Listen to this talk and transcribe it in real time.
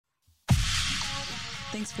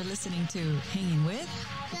Thanks for listening to Hanging With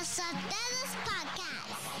The Sotelos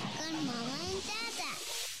Podcast con Mama and Dada.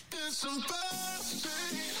 It's supposed to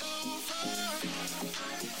be over.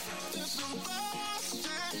 It's supposed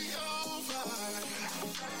to be over.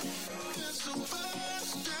 It's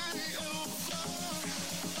supposed to be over. It's supposed to be over.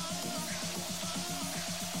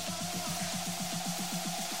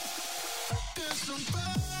 It's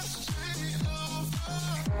supposed to be over.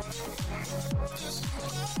 It's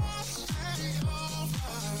supposed to be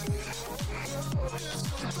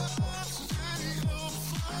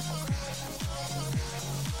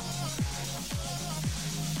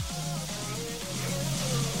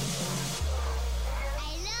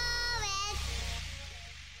I love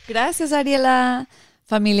it. Gracias, Ariela.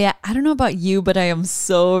 Familia, I don't know about you, but I am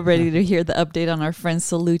so ready to hear the update on our friend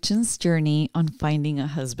Solution's journey on finding a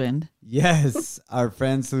husband. Yes, our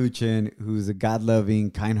friend Solution, who's a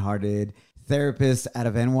God-loving, kind-hearted therapist out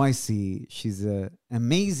of NYC. She's an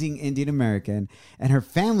amazing Indian American, and her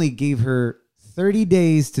family gave her 30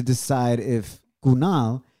 days to decide if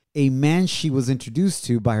Kunal, a man she was introduced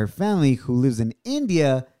to by her family who lives in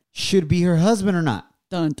India, should be her husband or not.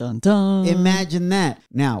 Dun, dun, dun. Imagine that.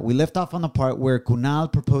 Now, we left off on the part where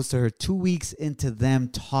Kunal proposed to her 2 weeks into them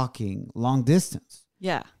talking long distance.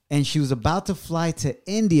 Yeah. And she was about to fly to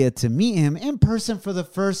India to meet him in person for the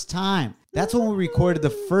first time. That's when we recorded the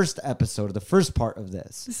first episode, the first part of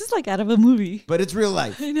this. This is like out of a movie. But it's real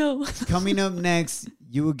life. I know. Coming up next,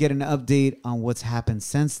 you will get an update on what's happened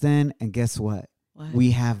since then. And guess what? What?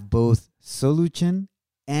 We have both Solution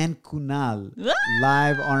and Kunal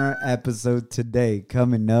live on our episode today.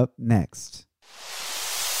 Coming up next.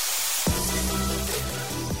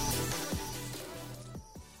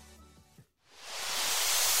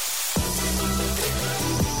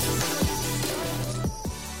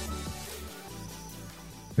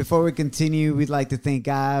 Before we continue, we'd like to thank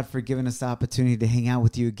God for giving us the opportunity to hang out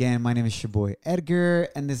with you again. My name is your boy Edgar,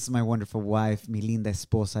 and this is my wonderful wife, mi linda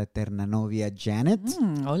esposa eterna novia, Janet.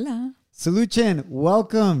 Hola. Solution,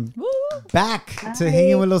 welcome Woo. back to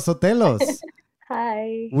Hanging with Los Sotelos.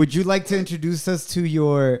 Hi. Would you like to introduce us to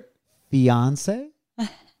your fiance?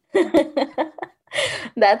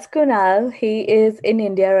 That's Kunal. He is in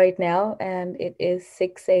India right now, and it is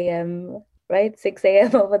 6 a.m., right? 6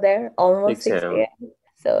 a.m. over there, almost 6 a.m.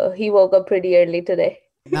 So he woke up pretty early today.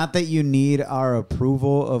 Not that you need our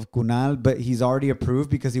approval of Kunal, but he's already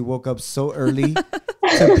approved because he woke up so early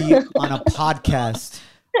to be on a podcast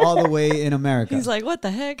all the way in America. He's like, what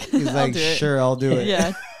the heck? He's like, sure, I'll do it.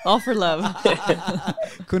 Yeah, all for love.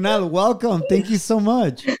 Kunal, welcome. Thank you so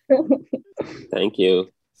much. Thank you.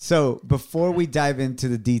 So before we dive into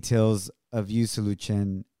the details of you,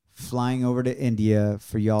 Solution, flying over to India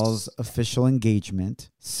for y'all's official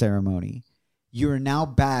engagement ceremony, you are now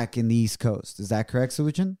back in the East Coast. Is that correct,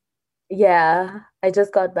 Solution? Yeah, I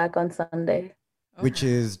just got back on Sunday. Which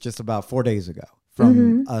is just about 4 days ago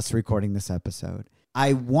from us recording this episode.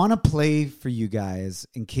 I want to play for you guys,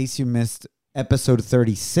 in case you missed episode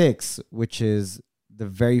 36, which is the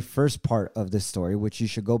very first part of this story, which you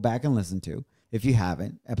should go back and listen to if you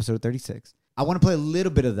haven't, episode 36. I want to play a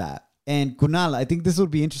little bit of that. And Kunal, I think this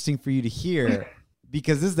would be interesting for you to hear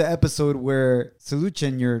because this is the episode where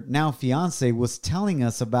Solution, your now fiance, was telling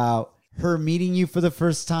us about her meeting you for the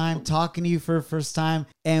first time, talking to you for the first time,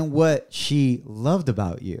 and what she loved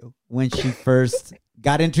about you when she first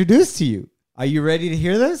got introduced to you. Are you ready to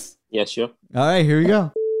hear this? Yeah, sure. All right, here we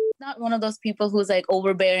go. Not one of those people who's like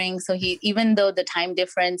overbearing. So he, even though the time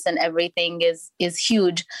difference and everything is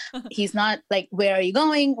huge, he's not like, where are you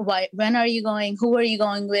going? Why, when are you going? Who are you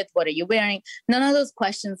going with? What are you wearing? None of those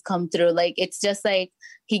questions come through. Like, it's just like,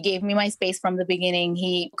 he gave me my space from the beginning.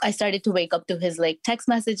 I started to wake up to his like text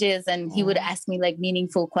messages, and he would ask me like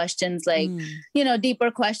meaningful questions, like,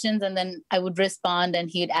 deeper questions. And then I would respond,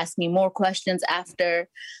 and he'd ask me more questions after,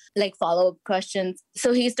 like follow-up questions.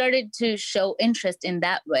 So he started to show interest in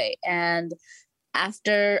that way. And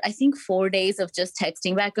after, I think 4 days of just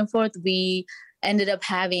texting back and forth, we ended up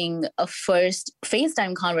having a first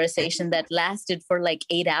FaceTime conversation that lasted for like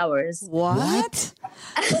 8 hours. What?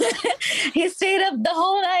 He stayed up the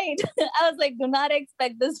whole night. I was like, do not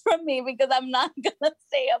expect this from me because I'm not going to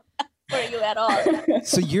stay up for you at all.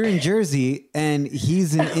 So you're in Jersey and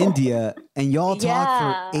he's in India and y'all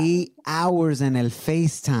talk for 8 hours in el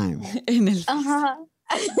FaceTime. Uh-huh.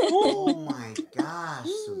 Oh my gosh.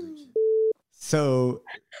 So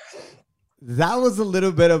that was a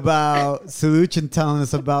little bit about Solution telling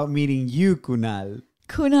us about meeting you, Kunal.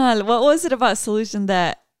 Kunal, what was it about Solution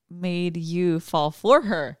that made you fall for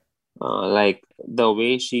her? Like the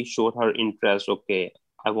way she showed her interest. Okay,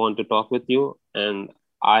 I want to talk with you, and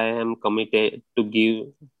I am committed to give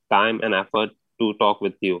time and effort to talk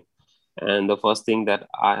with you. And the first thing that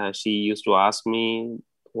she used to ask me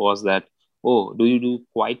was that, oh, do you do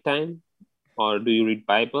quiet time, or do you read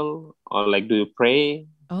Bible, or like do you pray?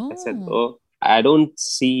 I said, oh, I don't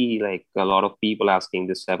see like a lot of people asking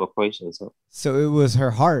this type of questions. So it was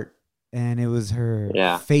her heart and it was her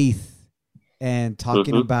faith and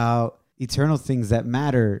talking about eternal things that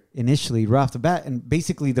matter initially right off the bat, and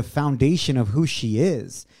basically the foundation of who she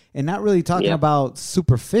is, and not really talking about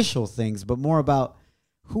superficial things, but more about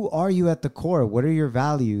who are you at the core? What are your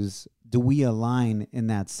values? Do we align in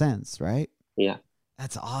that sense, right? Yeah.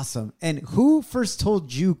 That's awesome. And who first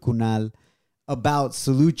told you, Kunal, about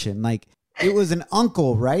Solution? Like, it was an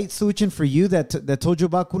uncle, right? Solution for you that told you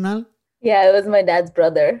about Kunal? Yeah, it was my dad's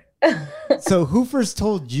brother. So who first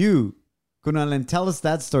told you, Kunal? And tell us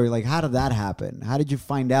that story. Like, how did that happen? How did you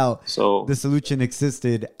find out the Solution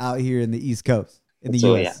existed out here in the East Coast, in the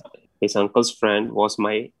US? Yeah, his uncle's friend was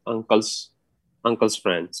my uncle's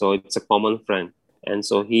friend. So it's a common friend. And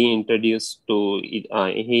so he introduced to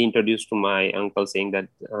my uncle, saying that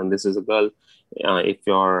this is a girl. If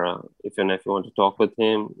your nephew want to talk with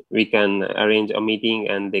him, we can arrange a meeting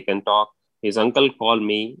and they can talk. His uncle called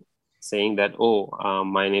me saying that,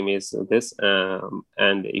 my name is this,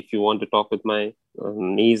 and if you want to talk with my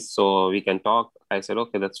niece, so we can talk. I said,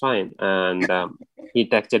 okay, that's fine. And he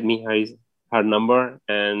texted me her number,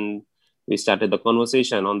 and we started the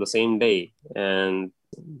conversation on the same day. And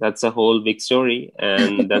that's a whole big story.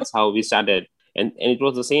 And that's how we started. And it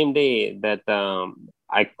was the same day that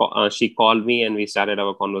she called me and we started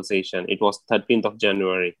our conversation. It was 13th of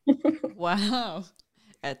January. Wow.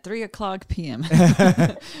 At 3:00 p.m.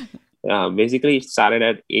 Basically, it started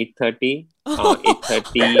at 8:30.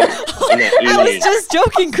 8:30 in the evening. I was just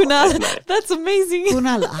joking, Kunal. That's amazing.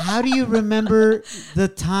 Kunal, how do you remember the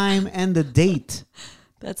time and the date?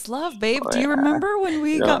 That's love, babe. Do you remember when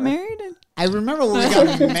we got married? I remember when we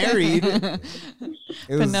got married.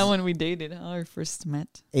 But now when we dated, how we first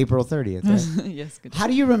met. April 30th, right? Yes. Good. How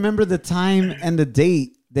do you remember the time and the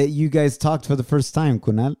date that you guys talked for the first time,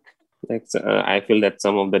 Kunal? I feel that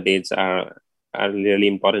some of the dates are really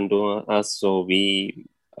important to us, so we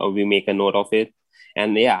make a note of it.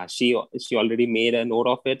 And yeah, she already made a note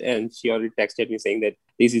of it, and she already texted me saying that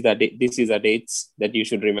this is the dates that you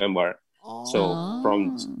should remember. So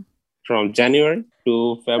from January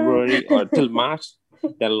to February or till March,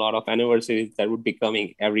 there are a lot of anniversaries that would be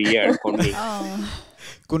coming every year for me.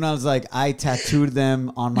 Kunal's like, I tattooed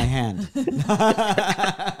them on my hand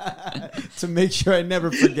to make sure I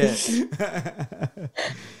never forget.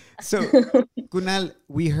 So, Kunal,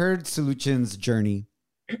 we heard Solution's journey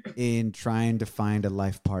in trying to find a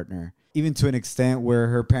life partner, even to an extent where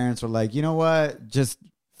her parents were like, you know what, just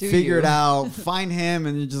figure it out, find him,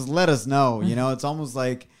 and just let us know. You know, it's almost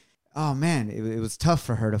like, oh man, it was tough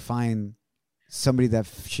for her to find somebody that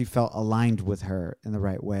she felt aligned with her in the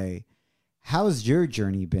right way. How has your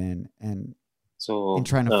journey been in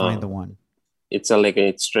trying to find the one?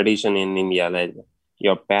 It's tradition in India, like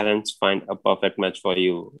your parents find a perfect match for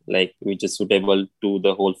you, like which is suitable to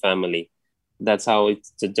the whole family. That's how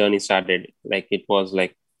the journey started. Like it was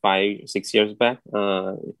like 5-6 years back.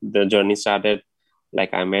 The journey started.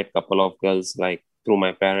 Like I met a couple of girls like through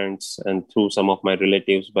my parents and through some of my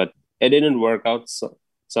relatives, but it didn't work out. So,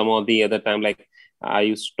 some of the other time, like I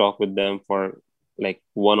used to talk with them for like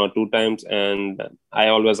 1 or 2 times, and I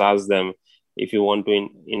always ask them, if you want to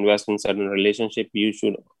invest in certain relationship, you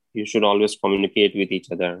should always communicate with each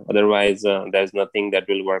other. Otherwise, there's nothing that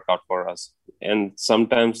will work out for us. And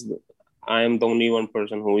sometimes I am the only one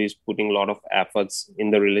person who is putting a lot of efforts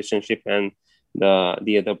in the relationship, and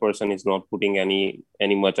the other person is not putting any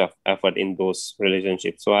much of effort in those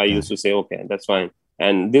relationships. So I used to say, okay, that's fine.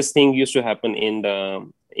 And this thing used to happen in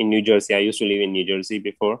New Jersey. I used to live in New Jersey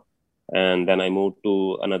before, and then I moved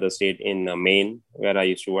to another state in Maine where I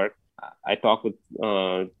used to work. I talked with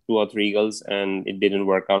 2 or 3 girls, and it didn't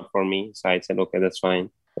work out for me. So I said, okay, that's fine.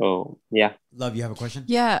 So yeah. Love, you have a question?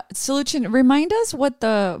 Yeah, Solution, remind us what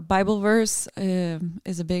the Bible verse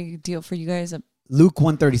is a big deal for you guys. Luke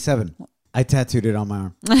 1:37. I tattooed it on my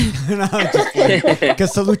arm.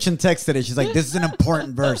 Because Solution texted it. She's like, this is an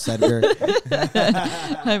important verse, Edgar.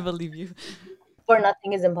 I believe you. For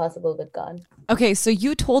nothing is impossible with God. Okay, so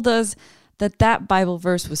you told us that Bible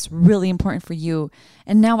verse was really important for you.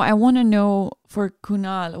 And now I want to know for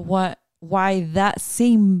Kunal why that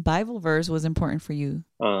same Bible verse was important for you.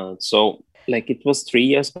 So like it was 3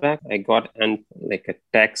 years back, I got a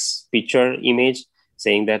text picture image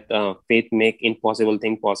saying that faith make impossible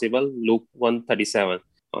thing possible. Luke 1:37.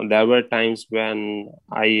 There were times when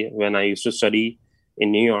I used to study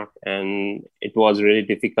in New York, and it was really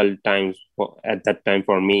difficult times at that time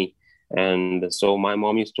for me. And so my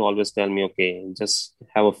mom used to always tell me, okay, just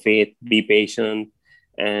have a faith, be patient,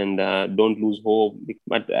 and don't lose hope.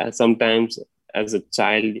 But sometimes as a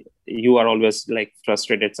child, you are always like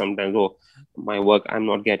frustrated sometimes. Oh, my work, I'm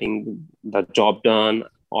not getting the job done.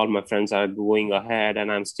 All my friends are going ahead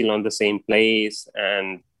and I'm still on the same place.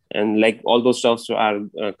 And like all those stuffs are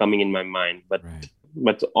coming in my mind. Right.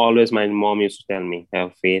 But always my mom used to tell me,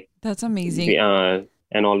 have faith, That's amazing.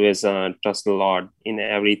 and always trust the Lord in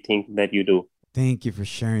everything that you do. Thank you for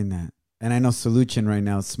sharing that. And I know Solution right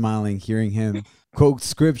now is smiling, hearing him quote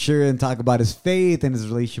scripture and talk about his faith and his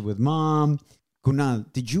relationship with mom.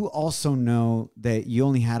 Kunal, did you also know that you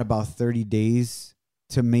only had about 30 days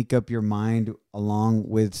to make up your mind along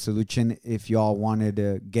with Solution if y'all wanted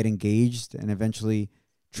to get engaged and eventually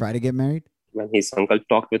try to get married? When his uncle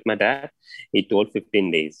talked with my dad, he told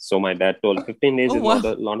 15 days. So my dad told 15 days Oh, is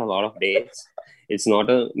wow. not a lot of days. It's not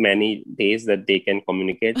many days that they can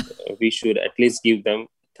communicate. We should at least give them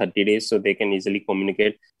 30 days so they can easily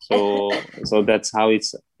communicate. So that's how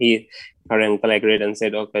her uncle agreed and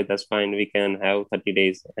said, okay, that's fine. We can have 30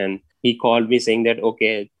 days. And he called me saying that,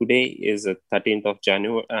 okay, today is the 13th of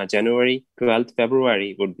January, 12th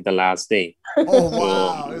February would be the last day. Oh,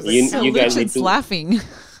 wow. So you guys need Solution's to... laughing.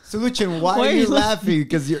 Solution, why Why are are you you laughing?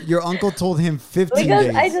 Because your uncle told him 15 Because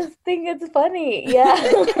days. I just think it's funny. Yeah.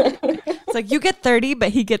 It's like you get 30, but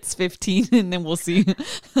he gets 15, and then we'll see.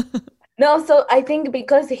 No, so I think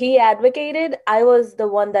because he advocated, I was the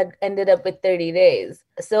one that ended up with 30 days.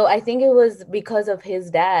 So I think it was because of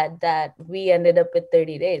his dad that we ended up with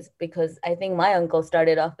 30 days, because I think my uncle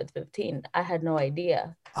started off with 15. I had no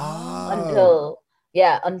idea Oh,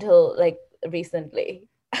 until like recently.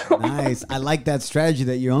 nice. I like that strategy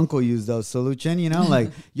that your uncle used, though. Solution, you know,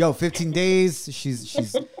 like, yo, 15 days.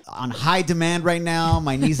 She's on high demand right now.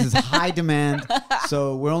 My niece is high demand.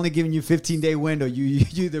 So we're only giving you 15-day window. You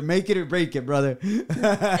either make it or break it, brother.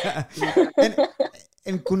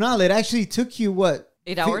 and Kunal, it actually took you what?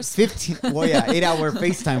 8 hours? 15. Well, yeah, 8-hour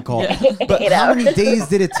FaceTime call. Yeah. But 8 how many hours. days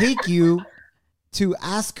did it take you to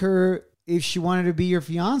ask her if she wanted to be your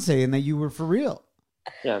fiance and that you were for real?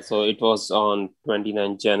 Yeah, so it was on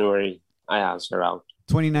 29th January. I asked her out.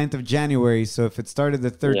 29th of January. So if it started the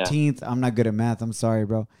 13th, I'm not good at math. I'm sorry,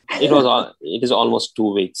 bro. It is almost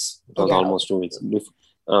 2 weeks. It was Okay. almost 2 weeks.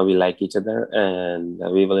 We like each other, and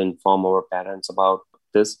we will inform our parents about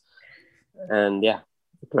this. And yeah,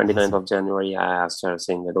 29th of January, I asked her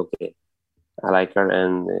saying that, okay, I like her,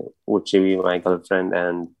 and would she be my girlfriend?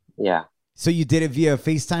 And yeah, So you did it via a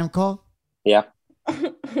FaceTime call? yeah.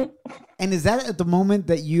 And is that at the moment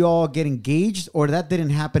that you all get engaged, or that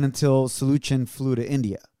didn't happen until Solution flew to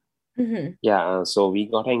India? Mhm. Yeah, so we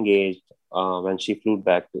got engaged when she flew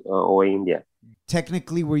back to over India.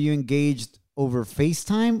 Technically, were you engaged over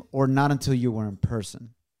FaceTime or not until you were in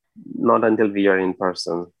person? Not until we are in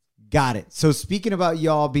person. Got it. So speaking about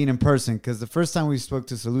y'all being in person, because the first time we spoke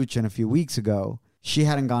to Solution a few weeks ago, she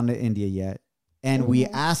hadn't gone to India yet. And we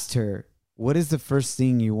asked her, what is the first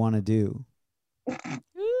thing you want to do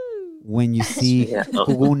when you see Yeah.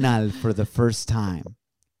 Kunal for the first time?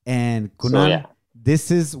 And So, Kunal, yeah. this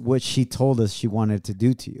is what she told us she wanted to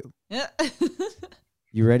do to you.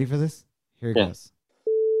 You ready for this? Here it Yeah. goes.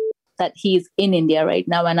 That he's in India right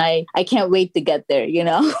now, and I can't wait to get there, you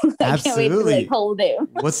know. I can't wait to Absolutely. like hold him.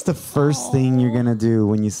 What's the first thing you're going to do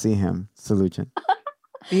when you see him, Solution?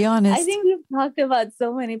 Be honest. I think we've talked about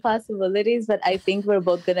so many possibilities, but I think we're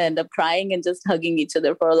both gonna end up crying and just hugging each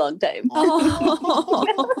other for a long time. Oh,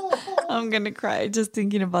 I'm going to cry just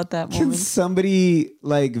thinking about that Can moment. somebody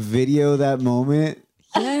like video that moment?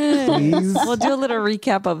 Yes. Please? We'll do a little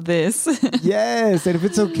recap of this. Yes, and if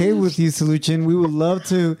it's okay with you, Solution, we would love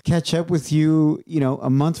to catch up with you, a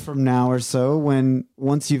month from now or so,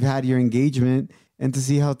 once you've had your engagement, and to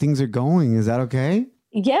see how things are going. Is that okay?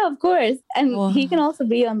 Yeah, of course. And Wow. he can also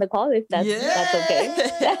be on the call if that's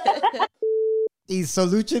okay. Y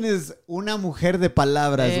Solution is una mujer de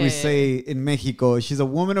palabras, we Hey. say in Mexico. She's a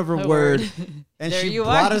woman of her Her word, word. and There she you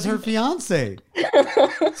brought are. us her fiance.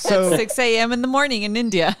 So 6 a.m. in the morning in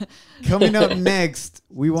India. coming up next,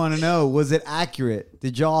 we want to know, was it accurate?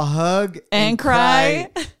 Did y'all hug And cry?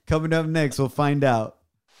 Coming up next, we'll find out.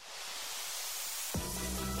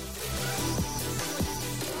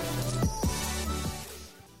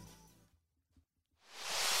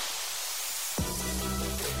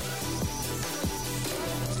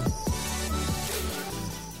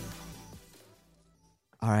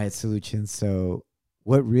 All right, Solution. So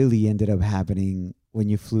what really ended up happening when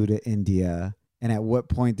you flew to India? And at what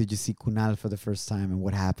point did you see Kunal for the first time, and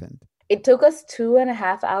what happened? It took us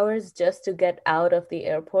 2.5 hours just to get out of the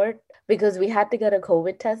airport because we had to get a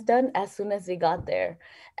COVID test done as soon as we got there.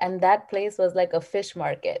 And that place was like a fish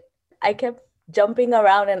market. I kept jumping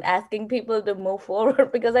around and asking people to move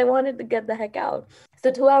forward because I wanted to get the heck out.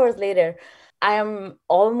 So 2 hours later, I am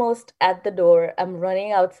almost at the door. I'm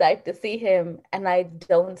running outside to see him and I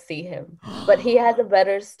don't see him. But he has a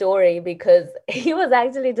better story because he was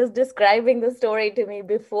actually just describing the story to me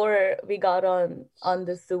before we got on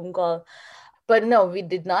the Zoom call. But no, we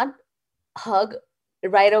did not hug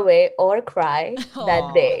right away or cry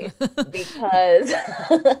that day because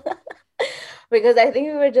because I think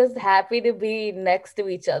we were just happy to be next to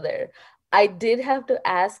each other. I did have to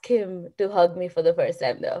ask him to hug me for the first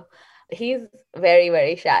time though. He's very,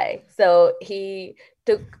 very shy. So he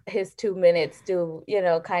took his 2 minutes to,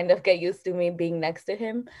 kind of get used to me being next to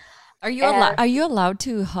him. Are you allowed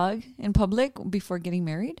to hug in public before getting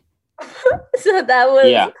married? So that was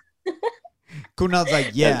Yeah. Kunal's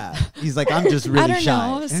like, yeah. He's like, I'm just really I don't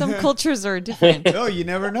shy. know. Some cultures are different. No, you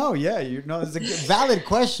never know. Yeah, it's a valid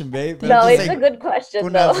question, babe. But no, I'm just it's like, a good question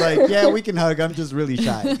Kunal's though. like, yeah, we can hug. I'm just really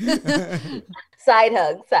shy. Side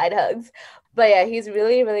hugs. But yeah, he's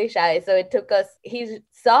really, really shy. So it took us, he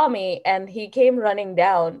saw me and he came running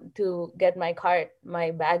down to get my cart,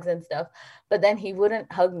 my bags and stuff. But then he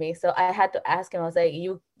wouldn't hug me. So I had to ask him, I was like,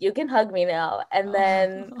 you can hug me now. And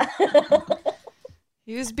then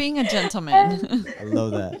He was being a gentleman. I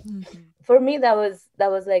love that. for me, that was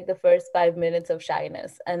like the first 5 minutes of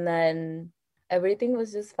shyness. And then everything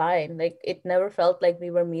was just fine. Like it never felt like we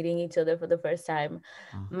were meeting each other for the first time.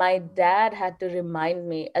 My dad had to remind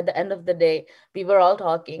me at the end of the day, we were all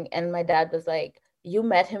talking and my dad was like, you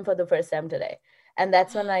met him for the first time today. And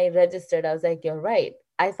that's when I registered. I was like, you're right.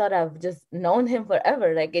 I thought I've just known him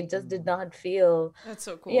forever. Like it just did not feel, That's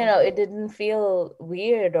so cool. it didn't feel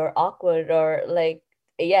weird or awkward or like,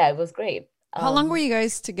 yeah, it was great. How long were you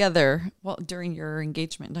guys together? Well, during your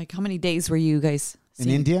engagement, like how many days were you guys In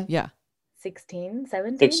seeing? India? Yeah. 16,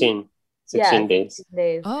 17? 16 Yeah, days. 16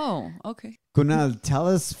 days. Oh, okay. Kunal, tell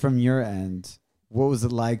us from your end, what was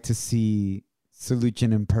it like to see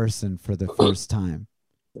Solution in person for the first time?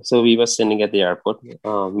 So we were standing at the airport,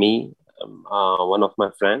 me, one of my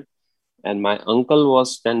friend, and my uncle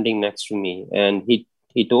was standing next to me, and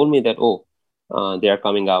he told me that they are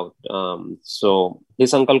coming out. So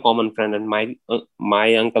his uncle common friend and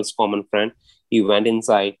my uncle's common friend, he went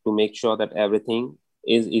inside to make sure that everything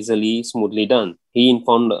is easily smoothly done. He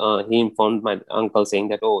informed my uncle saying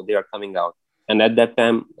that they are coming out. And at that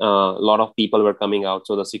time, a lot of people were coming out.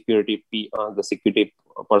 So the security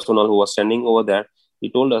personnel who was standing over there, he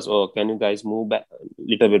told us, can you guys move back a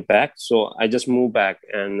little bit back? So I just moved back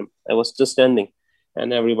and I was just standing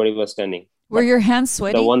and everybody was standing. Were your hands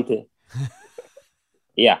sweaty? The one thing.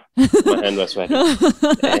 Yeah, my hand was sweaty.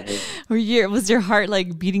 Was your heart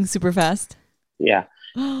like beating super fast? Yeah.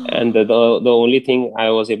 And the only thing I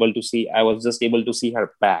was just able to see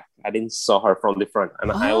her back. I didn't saw her from the front.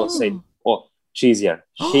 And I was saying, she's here.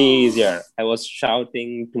 She's here. I was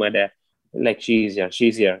shouting to my dad, like, she's here.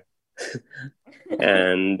 She's here.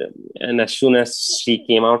 and as soon as she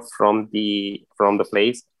came out from the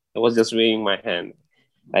place, I was just waving my hand.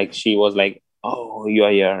 Like she was like, oh, you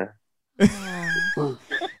are here.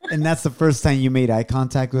 And that's the first time you made eye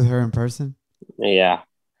contact with her in person? Yeah.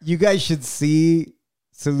 You guys should see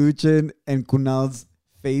Solution and Kunal's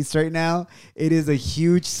face right now. It is a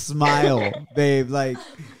huge smile, babe. Like,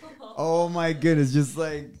 oh my goodness, just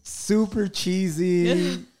like super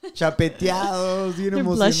cheesy, chapeteados, They're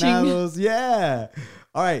blushing. emocionados. Yeah.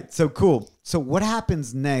 All right, so cool. So what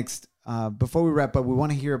happens next? Before we wrap up, we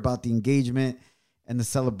want to hear about the engagement and the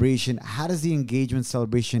celebration. How does the engagement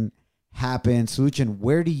celebration happen? Solution,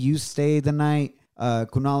 where do you stay the night?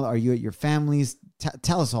 Kunal, are you at your family's?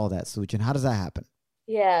 Tell us all that, Solution. How does that happen?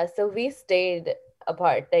 Yeah, so we stayed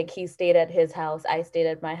apart. Like he stayed at his house, I stayed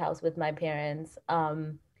at my house with my parents.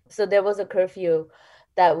 So there was a curfew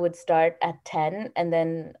that would start at 10, and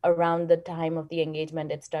then around the time of the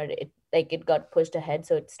engagement, it got pushed ahead,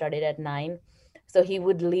 so it started at 9. So he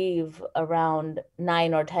would leave around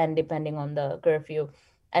 9 or 10, depending on the curfew,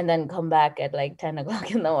 and then come back at like 10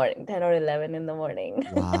 o'clock in the morning, 10 or 11 in the morning.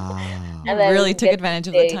 Wow. And then Really took get advantage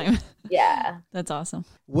of to the stay. time. Yeah. That's awesome.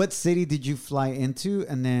 What city did you fly into?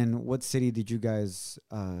 And then what city did you guys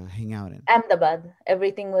hang out in? Ahmedabad.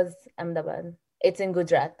 Everything was Ahmedabad. It's in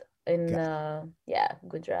Gujarat.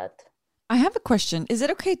 Gujarat. I have a question. Is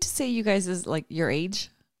it okay to say you guys is like your age?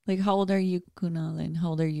 Like how old are you, Kunal, and how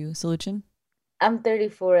old are you, Solution? I'm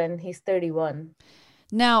 34 and he's 31.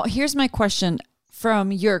 Now, here's my question.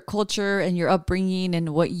 From your culture and your upbringing and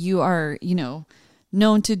what you are,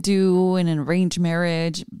 known to do in an arranged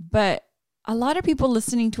marriage. But a lot of people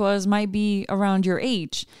listening to us might be around your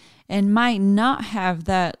age and might not have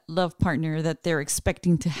that love partner that they're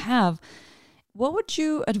expecting to have. What would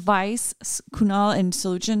you advise, Kunal and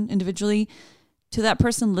Sulochen individually, to that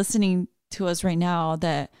person listening to us right now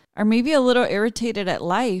that are maybe a little irritated at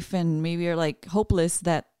life and maybe are like hopeless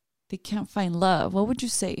that they can't find love? What would you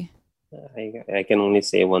say? I can only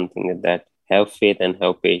say one thing, that have faith and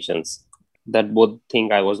have patience. That both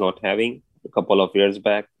thing I was not having a couple of years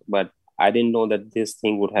back, but I didn't know that this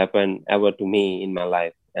thing would happen ever to me in my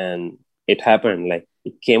life. And it happened. Like,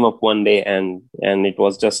 it came up one day and it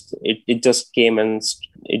was just, it just came and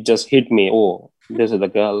it just hit me. Oh, this is the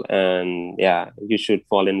girl, and yeah, you should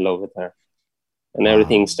fall in love with her. And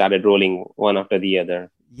everything started rolling one after the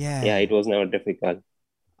other. Yeah, it was never difficult.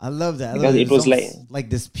 I love that. Because it was like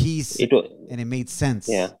this piece, and it made sense.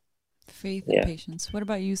 Yeah. Faith and patience. What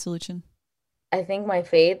about you, Sulochen? I think my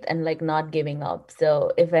faith and like not giving up.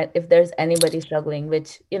 So if there's anybody struggling,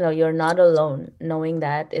 which, you know, you're not alone, knowing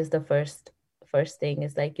that is the first thing,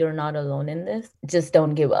 is like, you're not alone in this. Just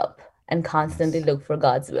don't give up and constantly look for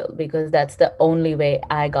God's will, because that's the only way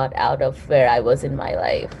I got out of where I was in my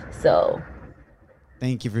life. So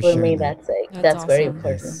thank you for for sharing me, that. that's very awesome.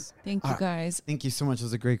 important. Yes. Thank you, guys. Thank you so much. It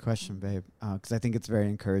was a great question, babe. Because I think it's very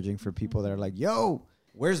encouraging for people that are like, yo,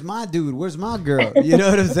 where's my dude? Where's my girl? You know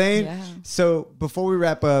what I'm saying? Yeah. So before we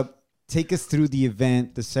wrap up, take us through the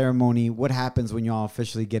event, the ceremony. What happens when y'all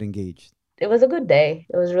officially get engaged? It was a good day.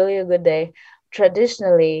 It was really a good day.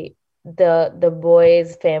 Traditionally, the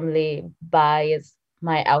boys' family buys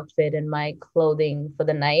my outfit and my clothing for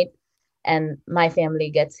the night, and my family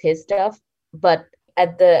gets his stuff. But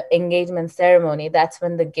at the engagement ceremony, that's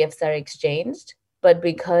when the gifts are exchanged. But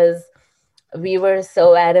because we were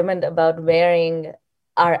so adamant about wearing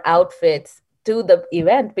our outfits to the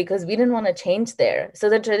event, because we didn't want to change there. So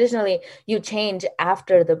that traditionally you change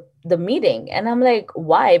after the meeting. And I'm like,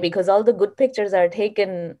 why? Because all the good pictures are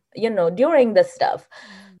taken, you know, during the stuff.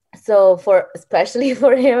 So especially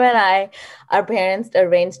for him and I, our parents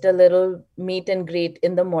arranged a little meet and greet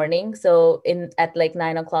in the morning. So at like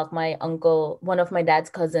 9:00, my uncle, one of my dad's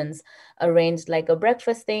cousins, arranged like a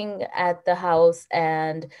breakfast thing at the house,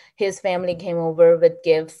 and his family came over with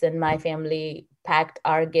gifts, and my family packed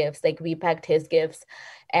our gifts. Like, we packed his gifts.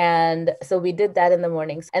 And so we did that in the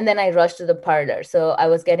mornings. And then I rushed to the parlor. So I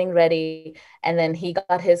was getting ready, and then he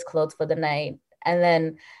got his clothes for the night. And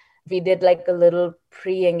then we did like a little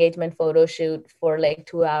pre-engagement photo shoot for like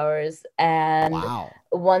 2 hours. And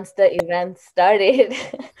once the event started,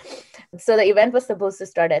 so the event was supposed to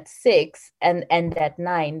start at 6 and end at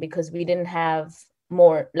 9, because we didn't have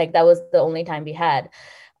more, like that was the only time we had.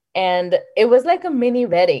 And it was like a mini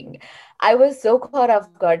wedding. I was so caught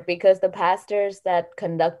off guard because the pastors that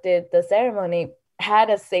conducted the ceremony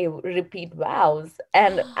had us say repeat vows,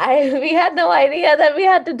 and we had no idea that we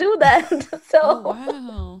had to do that.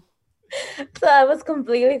 Wow. So I was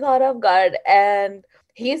completely caught off guard, and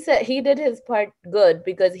he said he did his part good,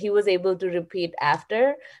 because he was able to repeat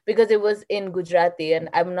after, because it was in Gujarati, and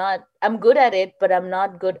I'm good at it, but I'm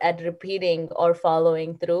not good at repeating or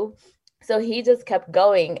following through. So he just kept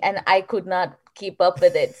going, and I could not keep up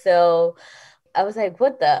with it. So I was like,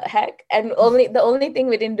 what the heck? And the only thing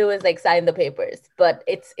we didn't do is like sign the papers, but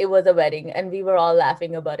it was a wedding, and we were all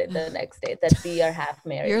laughing about it the next day that we are half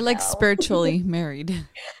married. You're like now. spiritually married.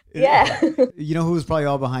 Yeah. You know who was probably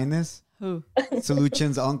all behind this? Who?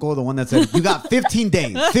 Solution's uncle, the one that said, you got 15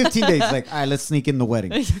 days. 15 days. Like, all right, let's sneak in the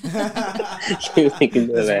wedding. Let's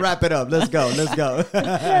wrap it up. Let's go.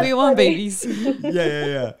 We want babies.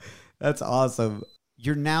 Yeah. That's awesome.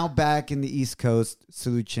 You're now back in the East Coast,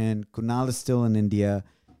 Sulochen. Kunal is still in India.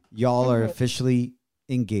 Y'all are officially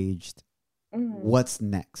engaged. What's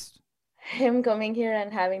next? Him coming here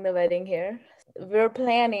and having the wedding here. We're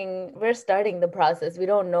starting the process. We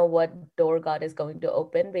don't know what door God is going to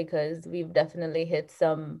open, because we've definitely hit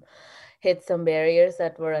some barriers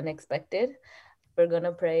that were unexpected. We're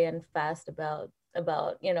gonna pray and fast about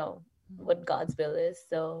you know what God's will is.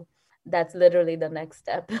 So that's literally the next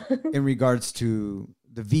step. In regards to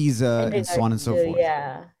the visa and so on and so forth.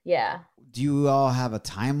 Yeah. Do you all have a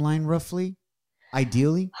timeline roughly?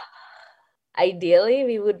 Ideally,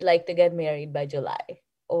 we would like to get married by July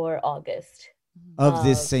or August of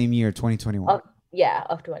this same year, 2021.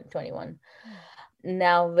 of 2021.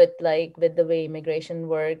 Now with the way immigration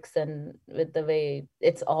works and with the way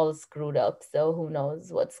it's all screwed up, so who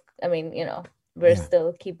knows we're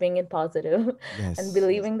still keeping it positive and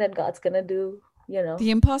believing that God's gonna do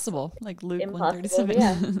the impossible, like Luke 137.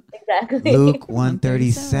 Yeah, exactly. Luke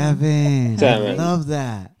 137. I love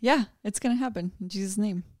that. Yeah, it's gonna happen in Jesus'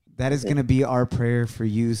 name. that is going to be our prayer for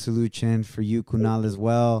you, Solution, for you, Kunal, as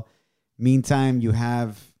well. Meantime, you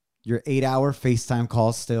have your 8-hour FaceTime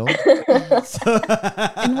call still.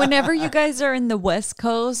 And whenever you guys are in the West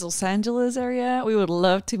Coast, Los Angeles area, we would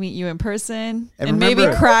love to meet you in person and maybe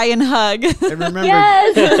remember- cry and hug. And remember,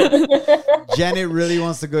 Yes. Janet really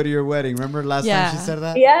wants to go to your wedding. Remember last time she said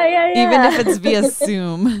that? Yeah. Even if it's via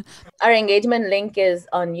Zoom. Our engagement link is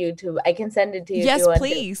on YouTube. I can send it to you. if Yes, you want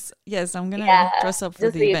please. Yes, I'm going to Yeah, dress up for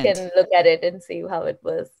just so the you event. can look at it and see how it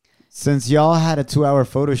was. Since y'all had a 2-hour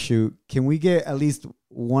photo shoot, can we get at least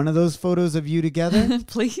one of those photos of you together?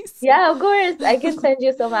 Please. Yeah, of course. I can send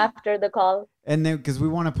you some after the call. And then, because we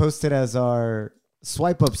want to post it as our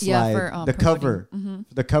swipe up slide, the cover,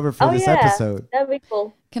 the cover for this episode. That'd be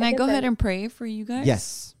cool. Can I can go send ahead it. and pray for you guys?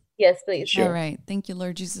 Yes. Yes, please. Sure. All right. Thank you,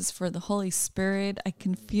 Lord Jesus, for the Holy Spirit. I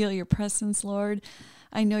can feel your presence, Lord.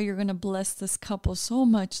 I know you're going to bless this couple so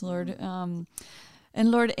much, Lord. And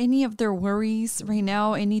Lord, any of their worries right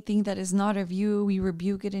now, anything that is not of you, we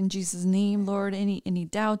rebuke it in Jesus' name, Lord. Any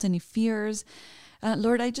doubts, any fears.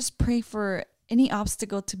 Lord, I just pray for any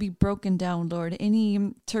obstacle to be broken down, Lord.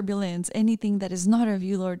 Any turbulence, anything that is not of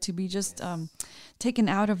you, Lord, to be just taken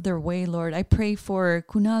out of their way, Lord. I pray for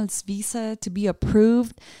Kunal's visa to be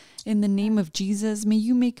approved in the name of Jesus. May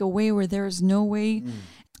you make a way where there is no way.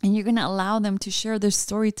 And you're going to allow them to share their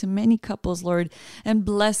story to many couples, Lord, and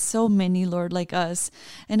bless so many, Lord, like us.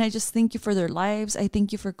 And I just thank you for their lives. I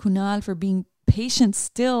thank you for Kunal for being patient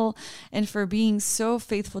still and for being so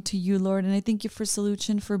faithful to you, Lord. And I thank you for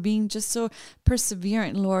Solution for being just so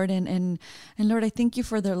perseverant, Lord. And Lord, I thank you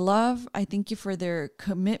for their love. I thank you for their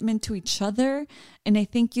commitment to each other. And I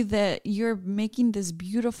thank you that you're making this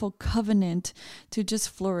beautiful covenant to just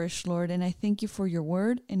flourish, Lord. And I thank you for your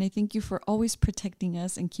word. And I thank you for always protecting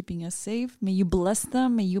us and keeping us safe. May you bless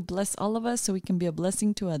them. May you bless all of us so we can be a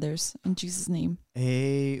blessing to others. In Jesus' name.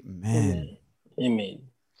 Amen. Amen.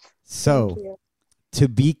 So, to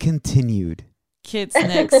be continued. Kids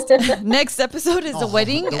next. Next episode is the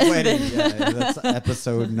wedding. The wedding. Yeah, that's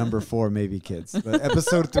episode number 4, maybe, kids. But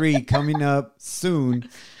episode 3 coming up soon.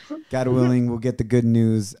 God willing, we'll get the good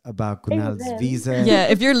news about Kunal's Amen. visa. Yeah,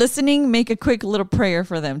 if you're listening, make a quick little prayer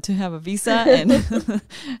for them to have a visa and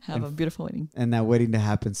have a beautiful wedding. And that wedding to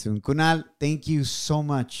happen soon. Kunal, thank you so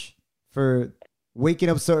much for waking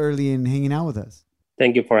up so early and hanging out with us.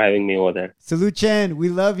 Thank you for having me over there. Solution, we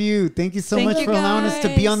love you. Thank you so Thank much you, for allowing us to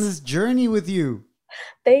be on guys. this journey with you.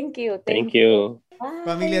 Thank you. Thank you. Bye.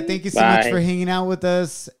 Familia, thank you so much Bye. for hanging out with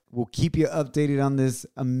us. We'll keep you updated on this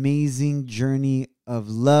amazing journey of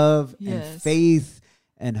love and Yes. faith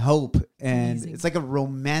and hope. And Amazing. it's like a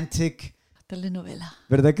romantic, Telenovela.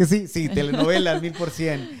 ¿verdad que sí? Sí, telenovela al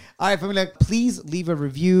 1000%. All right, familia, please leave a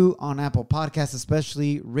review on Apple Podcasts,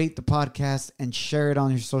 especially rate the podcast and share it on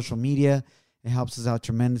your social media. It helps us out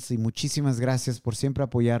tremendously. Muchísimas gracias por siempre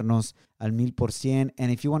apoyarnos al 1000%.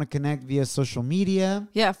 And if you want to connect via social media,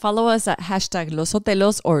 Yeah, follow us at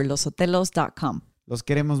 #losotelos or losotelos.com. los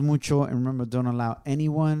queremos mucho. And remember, don't allow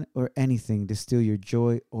anyone or anything to steal your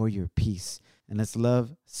joy or your peace. And let's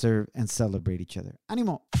love, serve, and celebrate each other.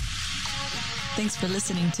 ¡Ánimo! Thanks for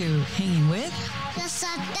listening to Hanging With. The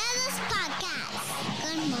Sotelos Podcast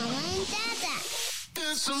con Mama and Dada.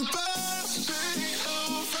 It's about to be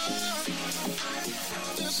over.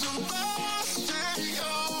 It's about to be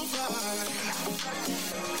over.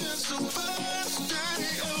 It's about to be over. It's about to be over. It's about to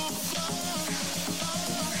be over.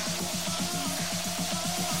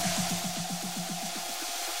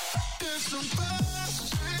 It's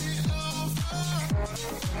about to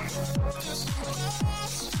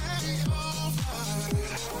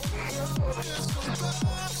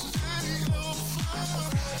be over.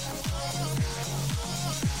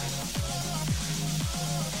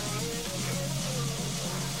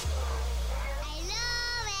 I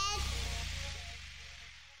love it.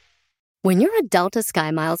 When you're a Delta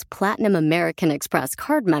SkyMiles Platinum American Express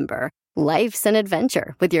card member, life's an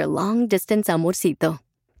adventure with your long-distance amorcito.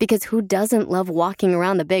 Because who doesn't love walking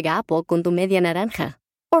around the Big Apple con tu media naranja?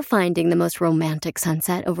 Or finding the most romantic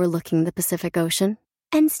sunset overlooking the Pacific Ocean?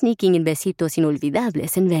 And sneaking in besitos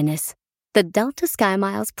inolvidables in Venice. The Delta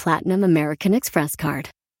SkyMiles Platinum American Express card.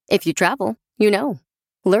 If you travel, you know.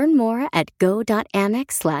 Learn more at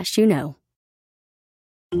go.amex/you-know.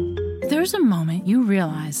 There's a moment you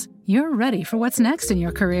realize you're ready for what's next in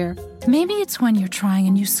your career. Maybe it's when you're trying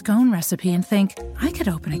a new scone recipe and think, I could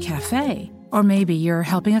open a cafe. Or maybe you're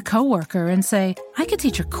helping a coworker and say, I could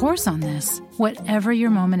teach a course on this. Whatever your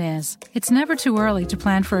moment is, it's never too early to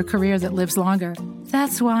plan for a career that lives longer.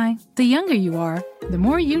 That's why, the younger you are, the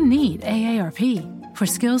more you need AARP. For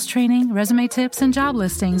skills training, resume tips, and job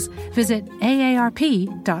listings, visit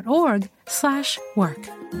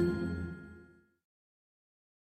aarp.org/work.